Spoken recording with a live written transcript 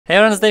Hey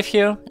everyone, it's Dave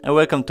here, and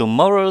welcome to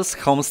Morels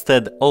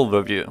Homestead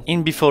Overview.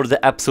 In before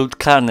the absolute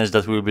carnage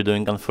that we'll be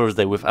doing on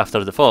Thursday with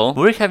After the Fall,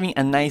 we're having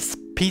a nice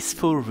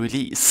peaceful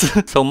release.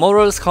 So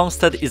Morels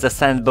Homestead is a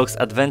sandbox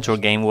adventure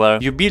game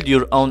where you build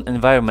your own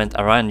environment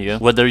around you,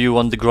 whether you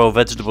want to grow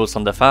vegetables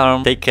on the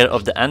farm, take care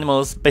of the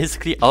animals,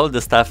 basically all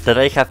the stuff that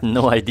I have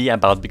no idea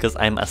about because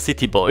I'm a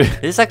city boy.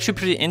 It is actually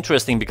pretty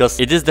interesting because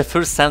it is the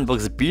first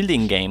sandbox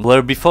building game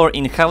where before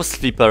in House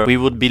Flipper we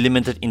would be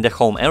limited in the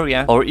home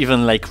area, or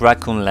even like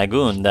Raccoon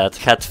Lagoon that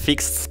had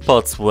fixed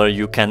spots where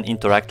you can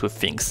interact with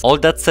things. All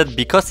that said,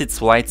 because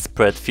it's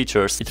widespread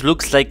features, it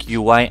looks like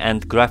UI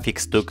and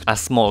graphics took a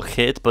small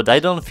hit, but I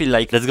don't feel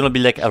like that's gonna be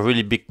like a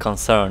really big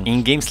concern.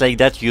 In games like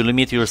that you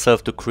limit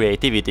yourself to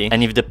creativity,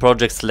 and if the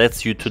project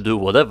lets you to do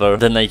whatever,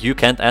 then like you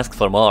can't ask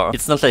for more.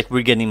 It's not like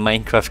we're getting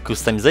Minecraft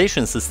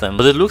customization system,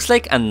 but it looks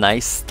like a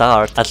nice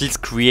start, at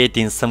least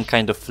creating some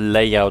kind of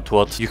layout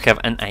what you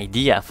have an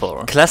idea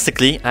for.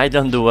 Classically, I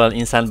don't do well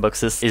in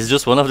sandboxes. It's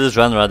just one of the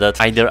genre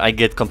that either I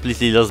get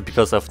completely lost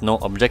because of no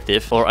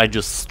objective, or I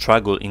just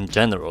struggle in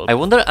general. I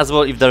wonder as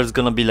well if there's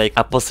gonna be like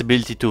a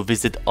possibility to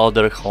visit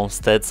other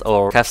homesteads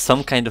or have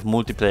some kind of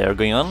multiplayer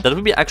going on. That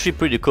would be actually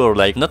pretty cool,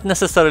 like not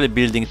necessarily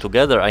building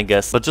together I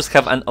guess, but just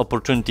have an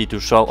opportunity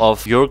to show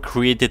off your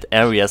created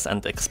areas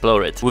and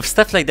explore it. With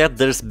stuff like that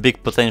there's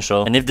big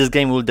potential, and if this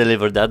game will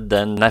deliver that,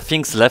 then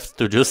nothing's left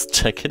to just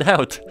check it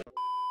out.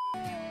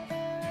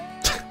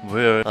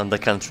 We're on the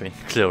country,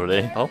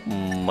 clearly. Oh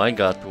my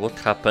god, what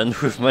happened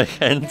with my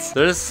hands?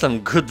 There's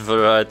some good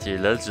variety,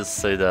 let's just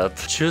say that.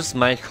 Choose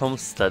my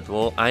homestead.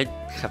 Well, I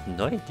have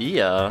no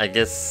idea. I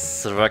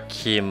guess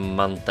Rocky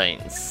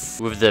Mountains.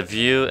 With the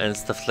view and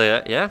stuff like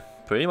that, yeah?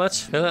 Pretty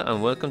much. Hello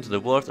and welcome to the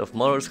world of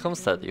Morels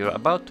Homestead. You're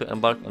about to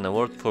embark on a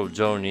world-full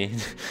journey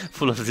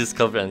full of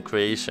discovery and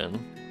creation.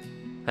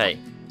 Hey.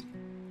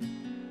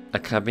 A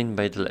cabin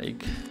by the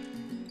lake.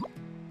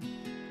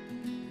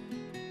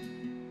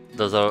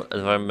 Those are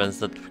environments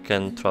that we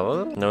can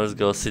travel. Now let's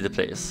go see the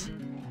place.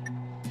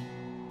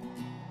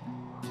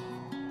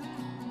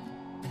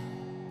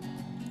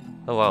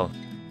 Oh wow.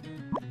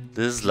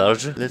 This is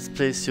large. Let's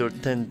place your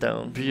tent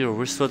down. Be your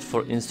wristwatch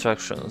for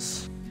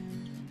instructions.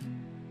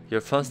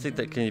 Your phone stick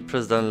that can be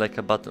pressed down like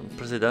a button.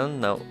 Press it down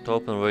now to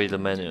open read the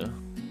menu.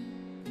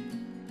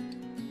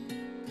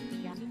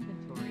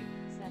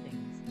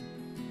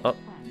 Oh.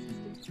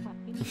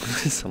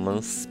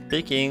 Someone's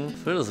speaking.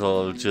 First of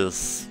all,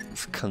 just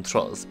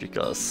controls,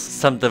 because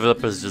some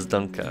developers just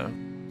don't care.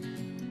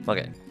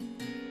 Okay.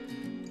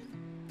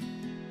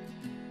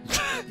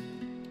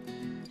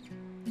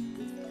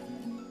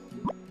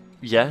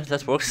 Yeah,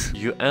 that works.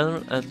 You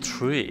earn a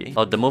tree.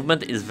 Oh, the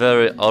movement is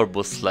very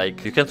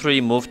Orbus-like. You can't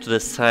really move to the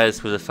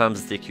sides with a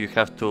thumbstick. You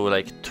have to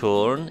like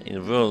turn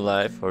in real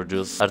life or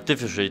just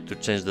artificially to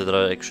change the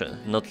direction.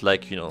 Not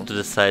like, you know, to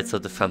the sides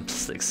of the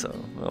thumbstick, so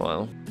oh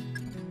well.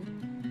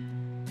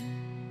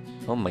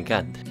 Oh my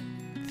god.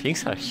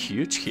 Things are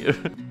huge here.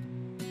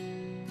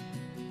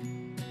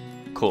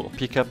 Cool.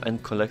 Pick up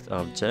and collect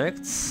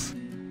objects.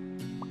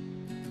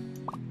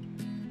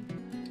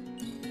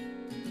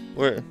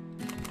 Where?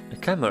 A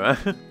camera?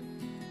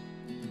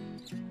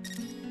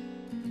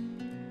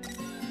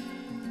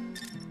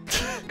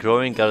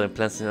 Growing garden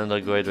plants is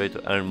another great way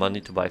to earn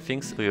money to buy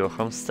things to your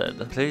homestead.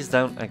 Place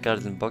down a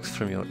garden box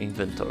from your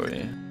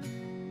inventory.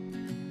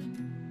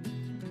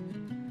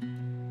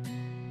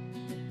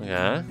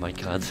 Yeah, my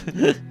god,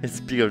 it's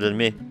bigger than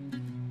me.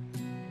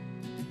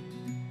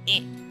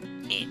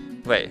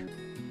 Wait.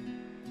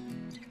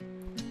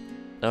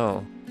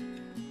 Oh.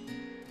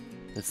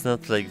 It's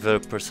not like very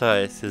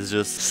precise, it's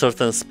just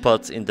certain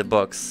spots in the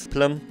box.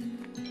 Plum.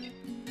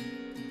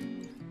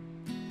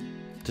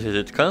 Did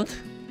it count?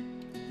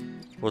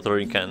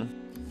 Watering can.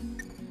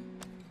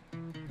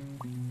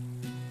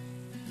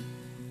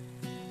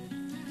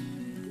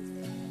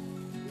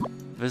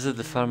 Visit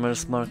the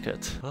farmer's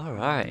market.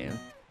 Alright.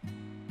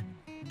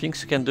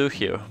 Things you can do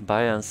here.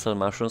 Buy and sell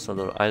mushrooms and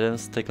other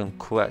items, take on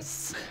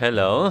quests.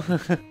 Hello.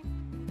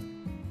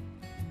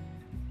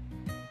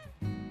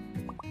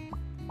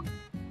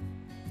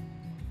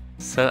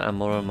 Sell a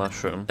moral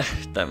mushroom.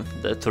 Damn,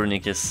 the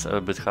tunic is a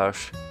bit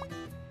harsh.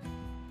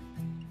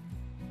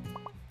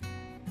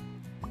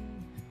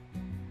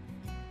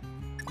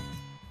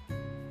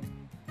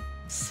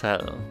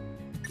 Sell.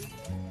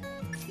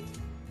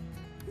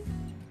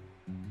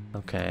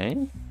 Okay.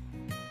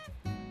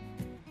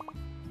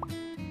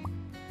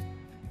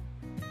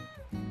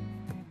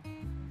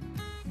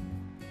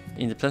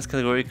 In the plants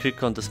category,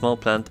 click on the small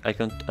plant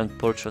icon and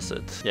purchase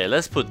it. Yeah,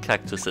 let's put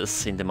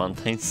cactuses in the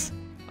mountains.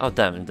 Oh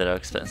damn, they're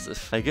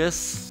expensive. I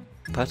guess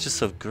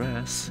patches of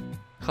grass.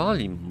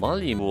 Holy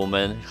moly,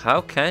 woman,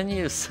 how can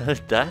you sell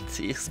that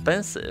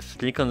expensive?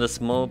 Click on the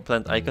small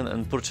plant icon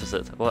and purchase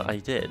it. Well, I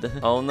did.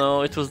 Oh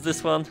no, it was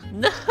this one.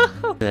 No!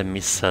 Let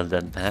me sell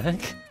that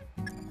back.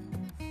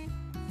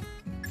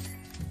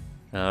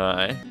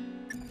 Alright.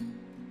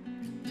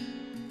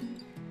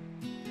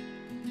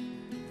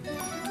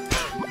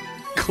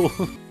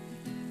 Cool.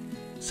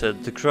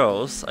 Said the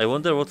crows. I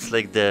wonder what's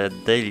like the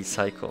daily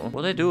cycle.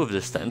 What do I do with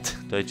this tent?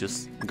 Do I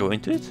just go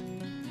into it?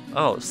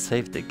 Oh,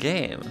 save the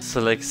game.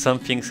 So like some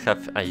things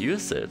have a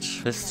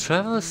usage. Let's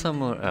travel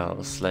somewhere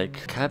else,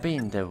 like cabin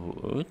in the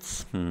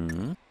woods.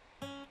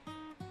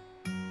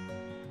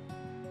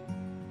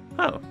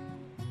 Oh.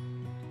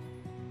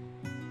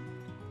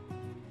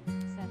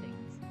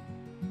 Settings.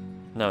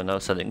 No, no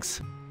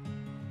settings.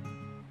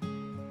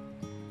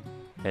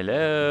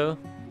 Hello?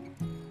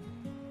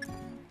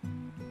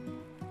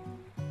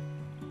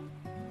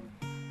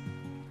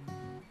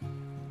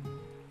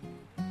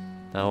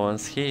 No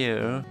one's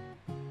here.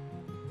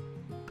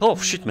 Oh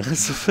shit, man.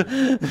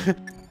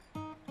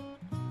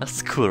 A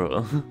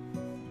squirrel.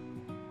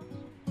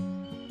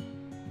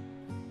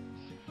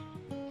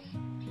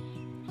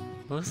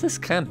 What's this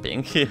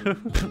camping here?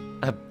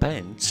 A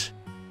bench.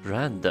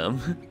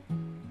 Random.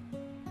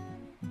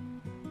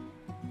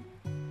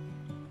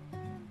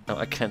 No,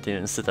 I can't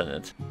even sit on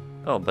it.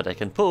 Oh, but I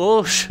can.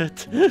 Oh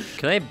shit!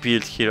 Can I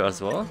build here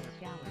as well?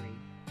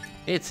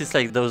 It seems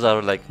like those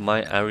are like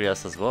my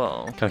areas as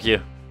well. Come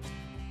here.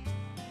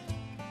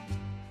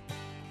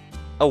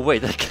 Oh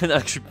wait, I can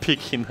actually pick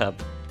him up.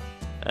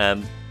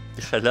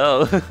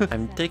 Hello?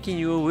 I'm taking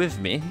you with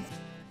me.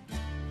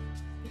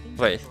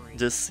 Wait,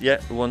 just,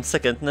 yeah, 1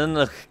 second.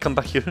 No, come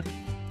back here.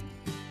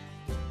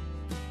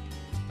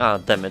 Ah,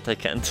 damn it, I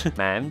can't.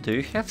 Ma'am, do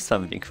you have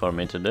something for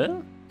me to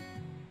do?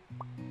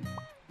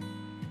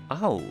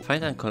 Oh,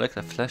 find and collect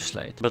a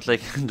flashlight. But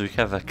like, do you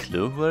have a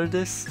clue where it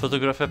is?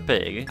 Photograph a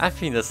pig? I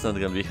think that's not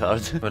gonna be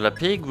hard. Well, a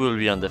pig will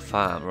be on the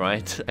farm,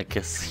 right? I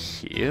guess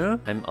here?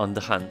 I'm on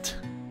the hunt.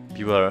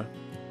 Beware.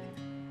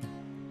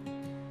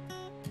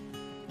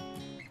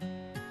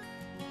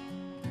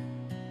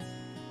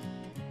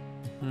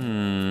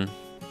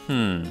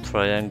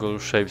 Triangle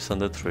shapes on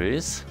the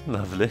trees.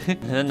 Lovely.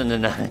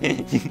 No.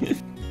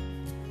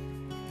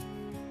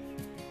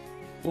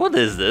 What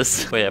is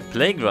this? Wait, a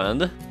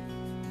playground?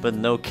 But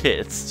no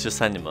kids, just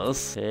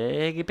animals.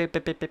 Pig.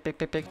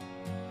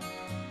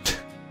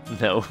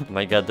 No.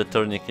 My god, the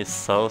turning is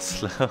so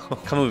slow.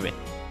 Come with me.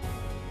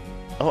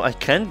 Oh, I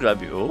can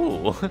grab you.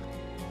 Oh.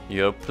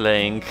 You're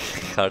playing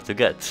hard to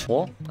get.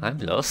 Oh, I'm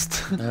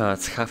lost. Oh,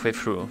 it's halfway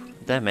through.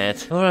 Damn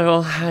it. Alright,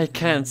 well, I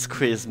can't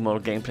squeeze more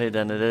gameplay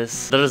than it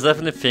is. There's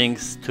definitely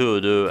things to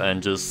do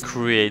and just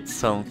create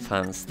some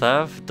fun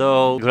stuff.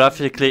 Though,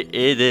 graphically,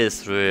 it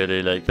is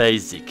really, like,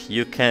 basic.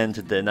 You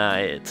can't deny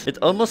it. It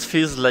almost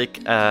feels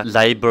like a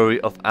library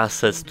of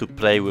assets to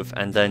play with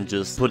and then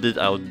just put it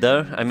out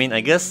there. I mean,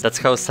 I guess that's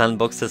how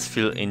sandboxes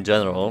feel in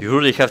general. You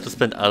really have to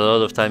spend a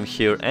lot of time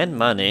here and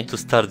money to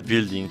start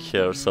building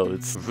here, so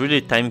it's really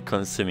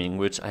time-consuming,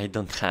 which I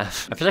don't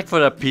have. I feel like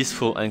for a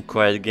peaceful and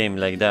quiet game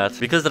like that,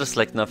 because there's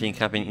like nothing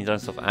happening in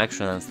terms of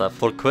action and stuff,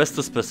 for Quest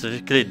 2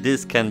 specifically,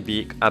 this can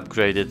be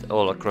upgraded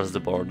all across the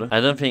board. I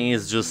don't think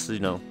it's just, you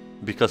know,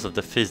 because of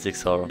the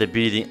physics or the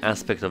building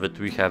aspect of it,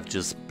 we have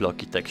just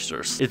blocky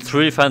textures. It's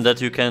really fun that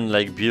you can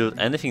like build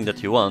anything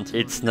that you want.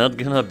 It's not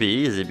gonna be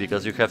easy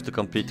because you have to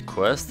complete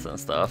quests and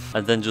stuff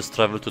and then just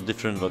travel to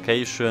different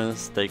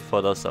locations, take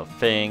photos of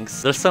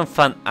things. There's some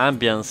fun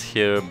ambience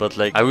here, but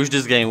like I wish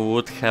this game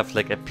would have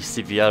like a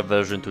PC VR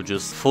version to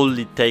just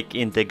fully take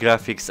in the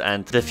graphics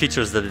and the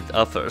features that it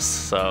offers.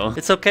 So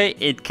it's okay,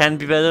 it can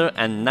be better.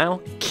 And now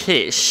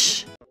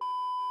Kish.